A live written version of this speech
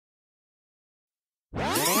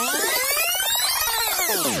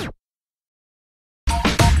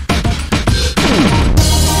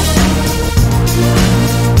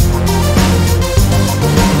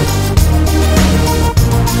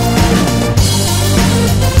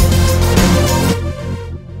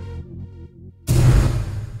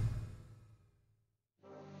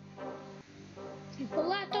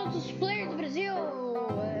Olá a todos os players do Brasil,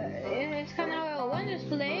 esse canal é o HENRY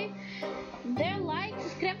Play. Dê like, se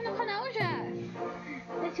inscreve no canal já.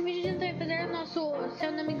 Nesse vídeo a gente vai fazer o nosso, se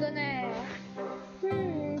eu não me engano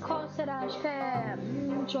qual será? Acho que é,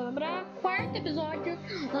 deixa eu lembrar, quarto episódio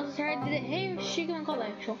da nossa série de HENRY STICKMIN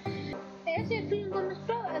COLLECTION. Esse filme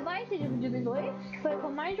vai ser dividido em dois, que foi o que eu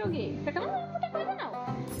mais joguei, porque eu não lembro muita coisa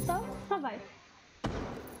não, então só vai.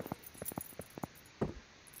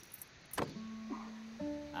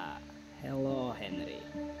 Hello, Henry.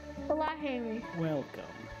 Olá, Henry. Welcome.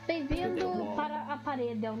 Bem-vindo para a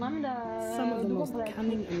parede, é o nome Some of the do most complexo.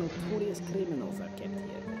 cunning and notorious criminals are kept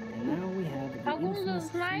here. And now we have the Alguns infamous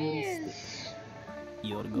dos HENRY Stick.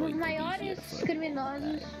 You're dos going to be maiores here for a criminosos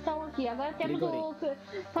long time. estão aqui. Agora temos o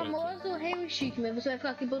famoso HENRY STICKMIN. Você vai ficar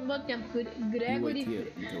aqui por um bom tempo. You wait Gregory,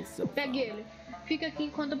 here until so pegue ele. Fica aqui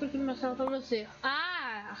enquanto eu procuro mostrar pra você.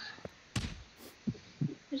 Ah!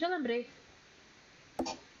 Eu já lembrei.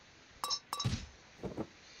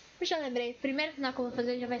 Primeiro sinal que eu vou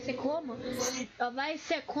fazer já vai ser como? Vai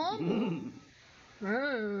ser como?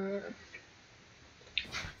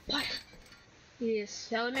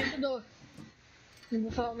 Isso, ela me ajudou. Não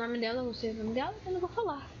vou falar o nome dela, você o nome dela, eu não vou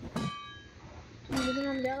falar. O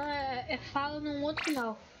nome dela é fala num outro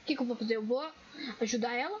final. O que eu vou fazer? Eu vou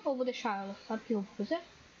ajudar ela ou vou deixar ela? Sabe o que eu vou fazer?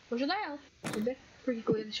 Vou ajudar ela. Entendeu? Por que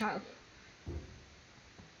eu ia deixar ela?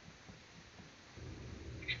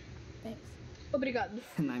 Thanks. Obrigado.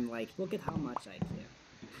 And I'm like, look at how much I care.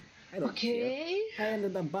 I don't care. Ok. I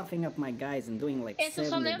ended up buffing up my guys and doing like Esse eu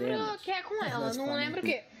só 70 lembro damage. que é com ela, That's não funny. lembro o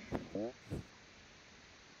que.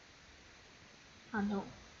 Ah, não.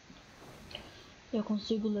 Eu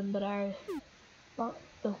consigo lembrar.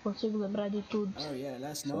 Eu consigo lembrar de tudo. Oh yeah,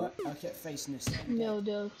 last night I kept facing the same Meu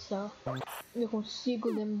Deus do céu. Eu consigo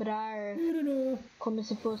lembrar como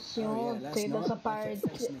se fosse Oh yeah, last ontem night dessa I kept parte.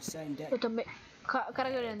 facing the same deck. Eu também. Cara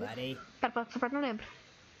grande. Buddy. Pera, essa parte não lembro.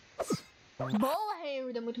 Boa,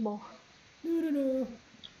 Henry, é muito bom.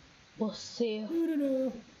 Você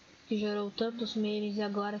que gerou tantos memes e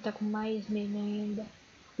agora tá com mais meme ainda.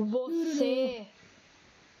 Você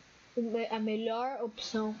é a melhor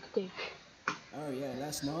opção que teve. Oh yeah,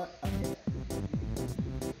 last night I kept...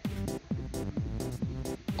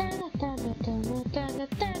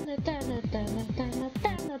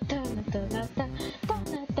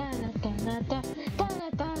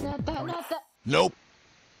 Nope.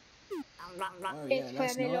 Oh yeah, Essa foi a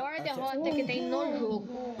last melhor night I kept... derrota que tem no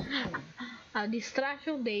jogo. A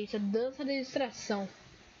Distraction Days, a dança da distração.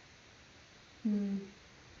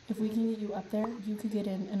 If we can get you up there, you could get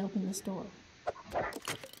in and open this door.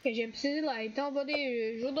 Que a gente precisa ir lá, então eu vou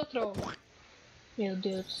de Judotrol. Meu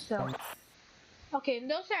Deus do céu. Ok, não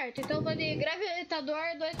deu certo, então eu vou de Gravitador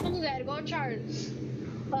 2.0, igual o Charles.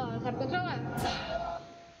 Ó, sabe controlar.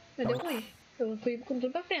 Mas deu ruim, eu fui com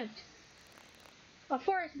tudo pra frente. A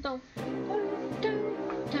força, então.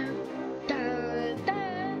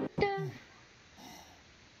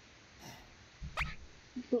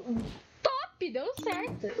 Top, deu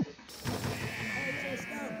certo.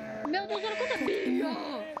 Meu Deus, olha quanta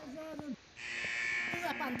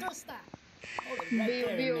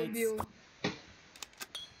Bill.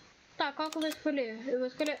 Tá, qual que eu vou escolher? Eu vou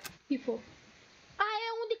escolher Rifle. Ah,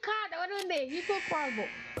 é um de cada, agora eu lembrei. Rifle ou Corvo?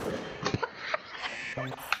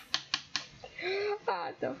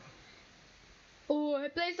 Ah, tá. O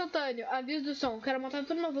replay instantâneo, aviso do som. Quero montar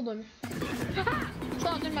tudo no volume. Ah,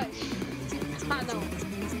 só, tem mais. Ah, não.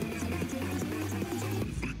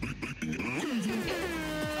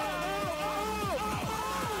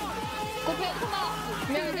 Copiei do canal.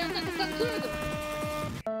 Meu Deus, tá ficando tudo.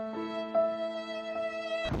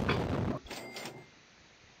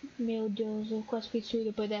 Meu Deus, eu quase fiz tudo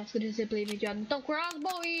depois dessa de replay imediato. Então,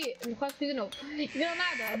 crossbow e... Eu quase fiz de novo.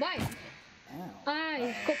 Granada, vai.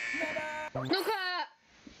 Ai, ficou... Nunca...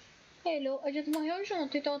 Ele, a gente morreu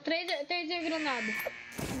junto, então 3 de granada.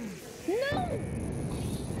 Não!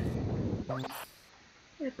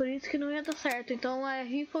 É por isso que não ia dar certo, então é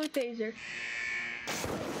rifle e taser.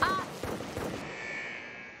 Ah!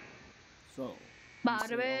 So,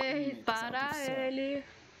 Parabéns para ele.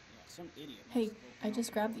 some idiot. Hey, I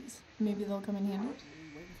just grabbed these. Maybe they'll come in handy.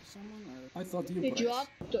 Waiting for someone? I thought you were...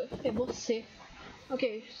 Idiota, é você.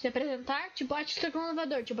 Ok, se apresentar, tipo, ativista com o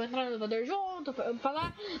elevador. Tipo, entrar no elevador junto,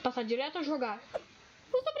 falar, passar direto ou jogar.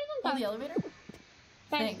 Vou se Oh, apresentar. the elevator?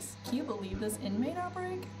 Thanks. Can you believe this inmate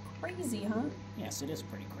outbreak? Crazy, huh? Yes, it is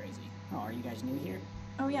pretty crazy. Oh, are you guys new here?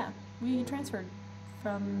 Oh yeah, we transferred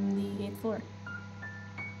from the 8th floor.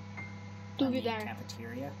 From the Duvidar.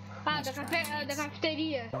 cafeteria? Ah, Nice da try, kids.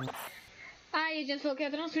 cafeteria. Ai, a gente falou que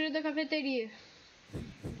ia transferir da cafeteria.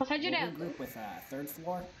 Passar We'll direto. regroup with 3rd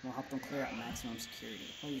floor. We'll help them clear out maximum security.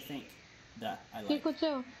 What do you think? Duh, I O que like.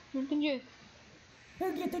 aconteceu? Não entendi.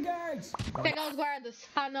 Who get the guards? Pegar os guardas.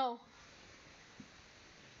 Ah, não.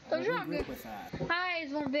 Então We'll joga. regroup with Ah,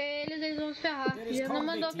 eles vão ver eles vão se ferrar. Já não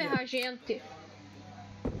mandou ferrar a gente.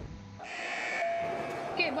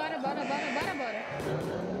 Ok, bora.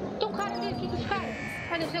 Tem um cara ali, aqui com os caras.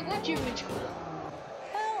 Ah, deve ser algum achievement.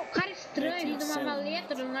 Um cara estranho ali de uma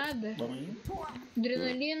maleta do nada.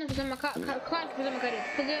 Adrenalina, fazer uma claro que fazer uma careta.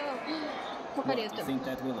 Fazer uma What, do careta. you think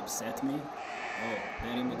that will upset me? Oh,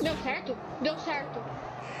 very much. Deu certo? Deu certo.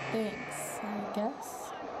 Thanks, I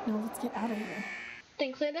guess. Now let's get out of here.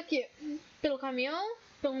 Tem que sair daqui. Pelo caminhão,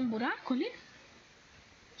 pelo um buraco ali.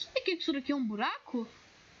 Sabe que isso daqui é um buraco?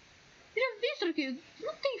 Eu já vi isso daqui.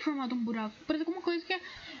 Não tem formado um buraco. Parece alguma coisa que é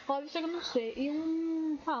óbvio, só que eu não sei. E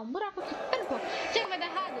um buraco aqui. Pera um pouco. Sei que vai dar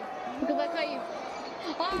errado. Porque vai cair.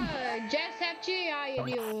 Ah, Jet ai,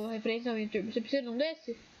 ali, o referência ao YouTube. Você precisa de um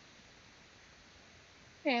desse?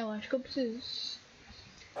 É, eu acho que eu preciso.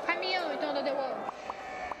 Caminhão, então, da The Wall.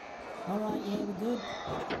 Alright, yeah, we're good.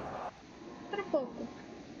 Espera um pouco.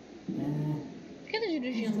 Por que tá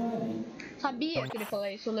dirigindo? Driving. Sabia que ele falou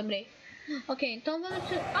isso, eu lembrei. Ok, então vamos...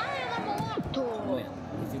 Ah, é uma moto! Well,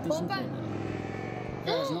 if it isn't Opa! Henry,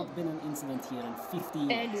 there has not been an incident here in 50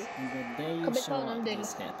 years, Hélio. and the day Acabei de falar o nome dele.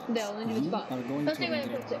 this happens, Dela, não devia you falar. are going Eu to sei o que vai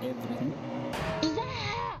regret acontecer. everything.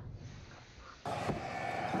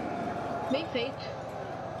 Bem feito.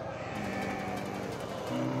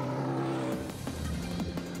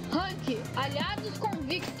 Rank, aliados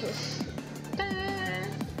convictos.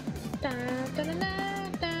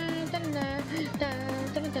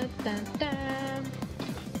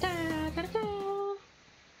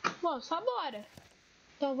 Bom, só bora.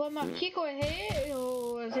 Então vamos aqui que eu errei,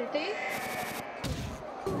 eu acertei.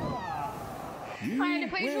 Ah, ele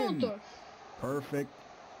foi junto. Perfect.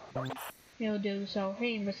 Meu Deus do céu,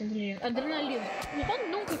 rei, vai ser inteligente. Adrenalina. Eu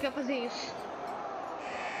nunca quer fazer isso.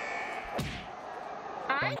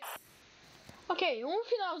 Ai. Ok, um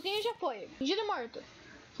finalzinho já foi. Gira morto.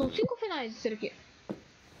 São 5 finais isso aqui.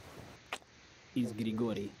 Is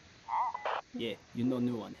Grigori. Yeah, you know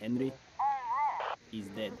new one, Henry. He's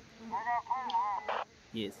dead.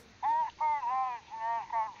 Yes.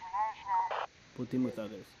 Put him with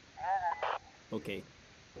others. Okay.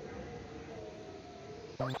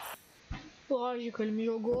 Lógico, ele me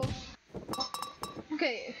jogou.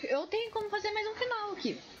 Ok, eu tenho como fazer mais um final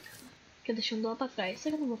aqui. Que eu deixando lá pra trás.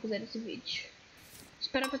 Será que eu não vou fazer nesse vídeo?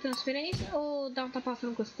 Esperar pra transferência ou dar um tapaço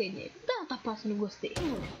no gostei nele? Dá um tapaço no gostei.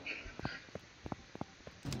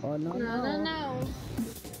 Oh no, Não. Tá, não.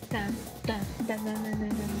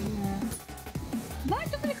 Vai,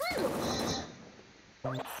 tô clicando!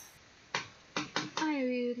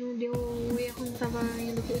 Ai, não deu erro, não tava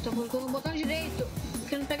indo. Eu tava colocando o botão direito.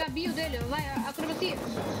 Querendo pegar a bio dele, vai, acrobacia.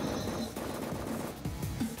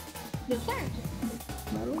 Deu certo?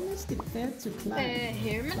 É,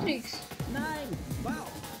 Here Matrix. Wow.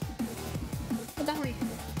 Vai dar ruim.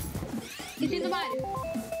 E tem do Mario.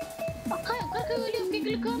 O cara caiu ali, eu fiquei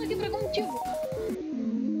clicando aqui por algum motivo.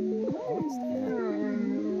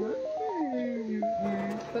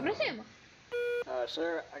 Foi pra cima.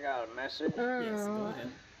 Sir, I got a message. Yes, go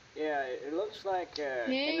ahead. Yeah, it looks like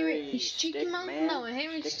Henry Stickmin. Não, é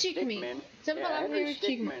Henry Stickmin. Você não falava Henry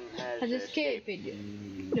Stickmin. Has escaped.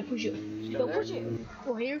 Ele fugiu. Eu fugi.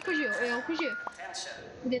 O Henry fugiu. Eu fugi.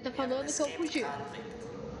 Ele tá falando que eu fugi.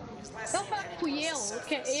 Eu falo que fui eu,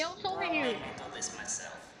 que eu sou o Henry.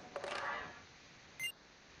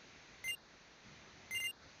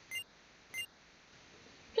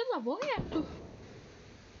 Eu não vou reto.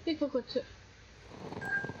 O que foi acontecer?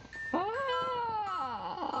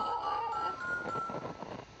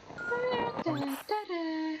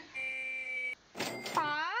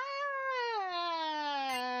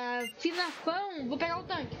 Finafão, vou pegar o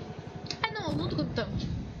tanque. Ah não, eu luto com o tanque.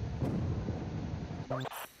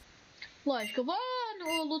 Lógico, eu vou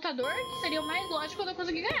no lutador, que seria o mais lógico quando eu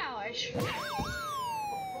conseguir ganhar, eu acho.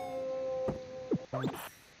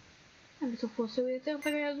 Se eu fosse, eu ia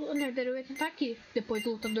tentar ganhar o Nether, eu ia tentar aqui. Depois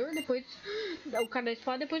o lutador, depois o cara da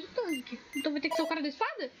espada, depois o tanque. Então vai ter que ser o cara da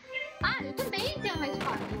espada? Ah, eu também tenho uma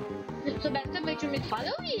espada. Se eu soubesse que também tinha uma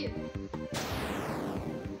espada, eu ia.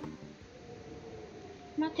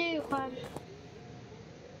 Matei o cara.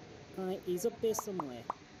 Alright, he's up there somewhere.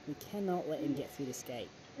 We cannot let him get through this gate.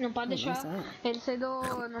 Não pode deixar ele sair do...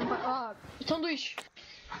 Não pode... Ó, sanduíche.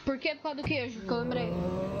 Por quê? Por causa do queijo, que eu lembrei.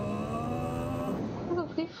 Eu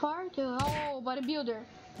fiquei forte. Oh, bodybuilder.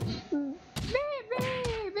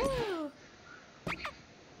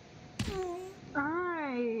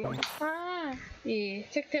 Ai. E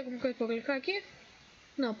será que tem alguma coisa pra colocar aqui?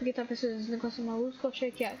 Não, porque tá com esses negócios malucos que eu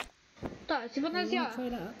achei que era. Tá, se fantasiar.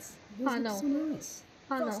 Ah, não.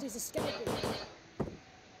 Ah, não.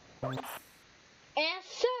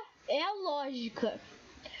 Essa é a lógica.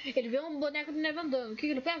 Ele vê um boneco de neve andando. O que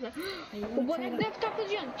ele pensa? O boneco deve estar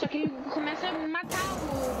fugindo. Só que ele começa a matar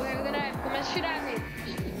o boneco de neve. Começa a tirar nele.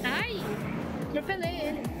 Ai! Atropelei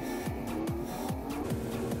ele.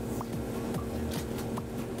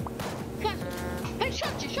 Fácil. Vai, shot.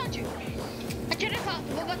 Atira alto.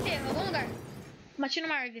 Vou bater em algum lugar. Bati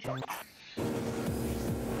numa árvore.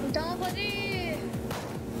 Então eu vou de...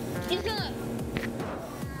 Insana.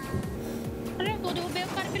 Olha, eu derrubei o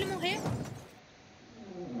cara pra ele morrer.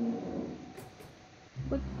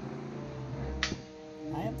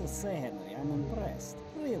 I have to say, Henry, I'm impressed.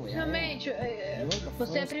 Really, Realmente,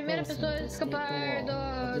 você é a primeira pessoa a escapar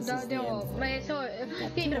da DO. Mas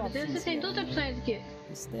quem pra você tem duas opções aqui.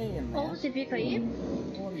 Ou você fica aí,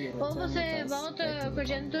 ou você volta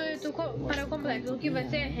correndo para o complexo. O que vai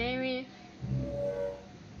ser Henry?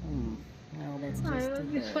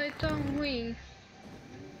 Isso foi tão ruim.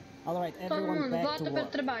 Todo mundo volta para o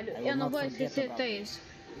trabalho. Eu não vou esquecer isso.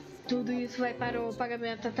 Tudo isso vai para o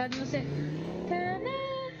pagamento atrás de você.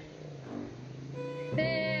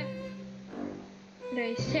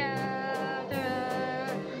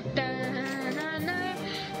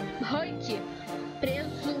 Rank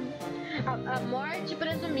a morte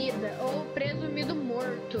presumida ou presumido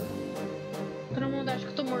morto. Todo mundo acha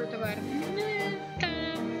que eu tô morto agora.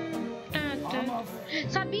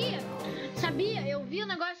 Sabia, eu vi o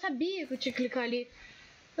negócio, sabia que eu tinha que clicar ali.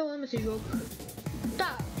 Eu amo esse jogo.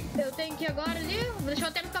 Tá, eu tenho que ir agora ali, vou deixar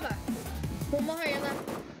o tempo acabar. Vou morrer, né?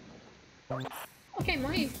 Ok,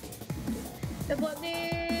 morri. Eu vou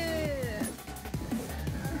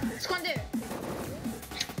esconder.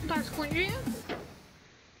 Tá escondido.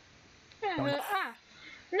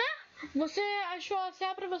 Né? Você achou a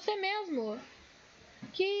cela pra você mesmo.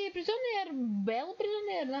 Que prisioneiro, belo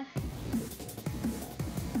prisioneiro, né?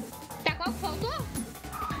 Tá, qual que faltou?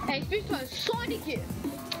 É espiritual, Sonic!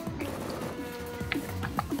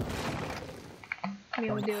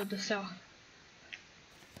 Meu Deus do céu.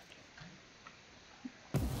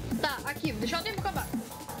 Tá, aqui, vou deixar o tempo acabar.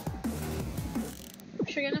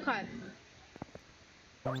 Cheguei no cara.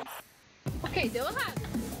 Ok, deu errado.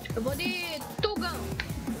 Eu vou de Tugão.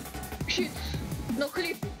 Shit, no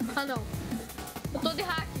clipe. Ah, não. Eu tô de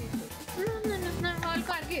hack. Não, olha o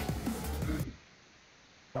cara aqui.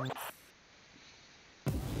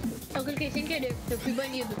 Eu cliquei sem querer, eu fui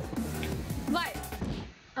banido. Vai!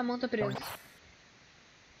 A mão tá presa.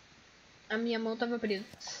 A minha mão tava presa.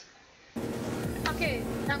 Ok,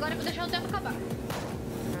 agora eu vou deixar o tempo acabar.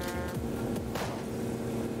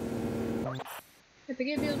 Eu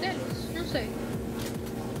peguei bio deles? Não sei.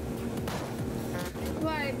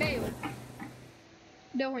 Vai, Bale.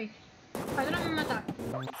 Deu ruim. Mas não me matar.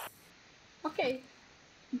 Ok.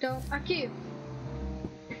 Então, aqui.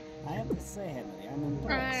 I have to say, Henry, I'm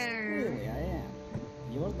impressed. Really, I am.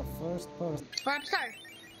 You're the first person. Warp Star.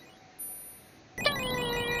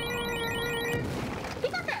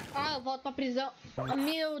 Ah, eu volto pra prisão.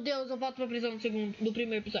 Meu Deus, eu volto pra prisão do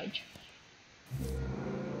primeiro episódio.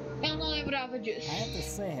 Eu não lembrava disso. I have to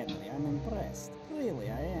say, Henry, I'm impressed. Really,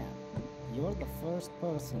 I am. You're the first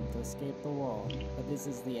person to escape the wall, but this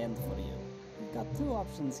is the end for you. You've got two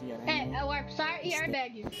options here, Henry. É Warp Star e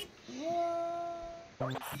Airbag.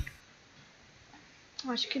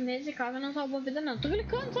 Acho que nesse caso não salvou a vida não. Tô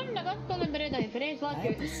clicando, sabe o negócio que eu lembrei da referência lá?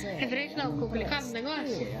 Referência não, que eu clicava no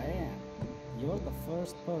negócio?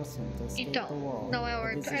 Então, não é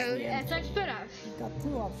Warp Star, é só esperar. You've got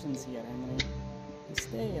two options here, Henry. You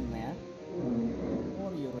stay in there,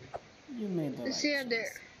 or you made the right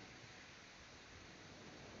choice.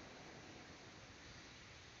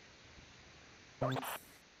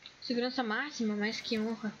 Segurança máxima, mas que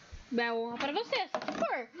honra. É honra pra você, se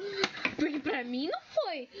for. Porque pra mim não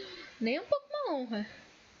foi. Nem um pouco uma honra.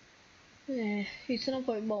 Isso não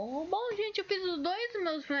foi bom. Bom, gente, eu fiz os dois dos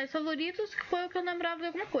meus finais favoritos, que foi o que eu lembrava de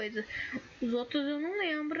alguma coisa. Os outros eu não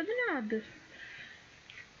lembro de nada.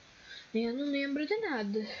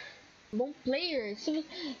 Bom, players, esse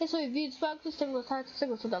foi o vídeo. Espero que vocês tenham gostado. Se você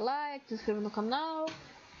gostou, dá like, se inscreva no canal.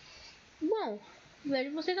 Bom,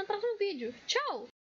 vejo vocês no próximo vídeo. Tchau!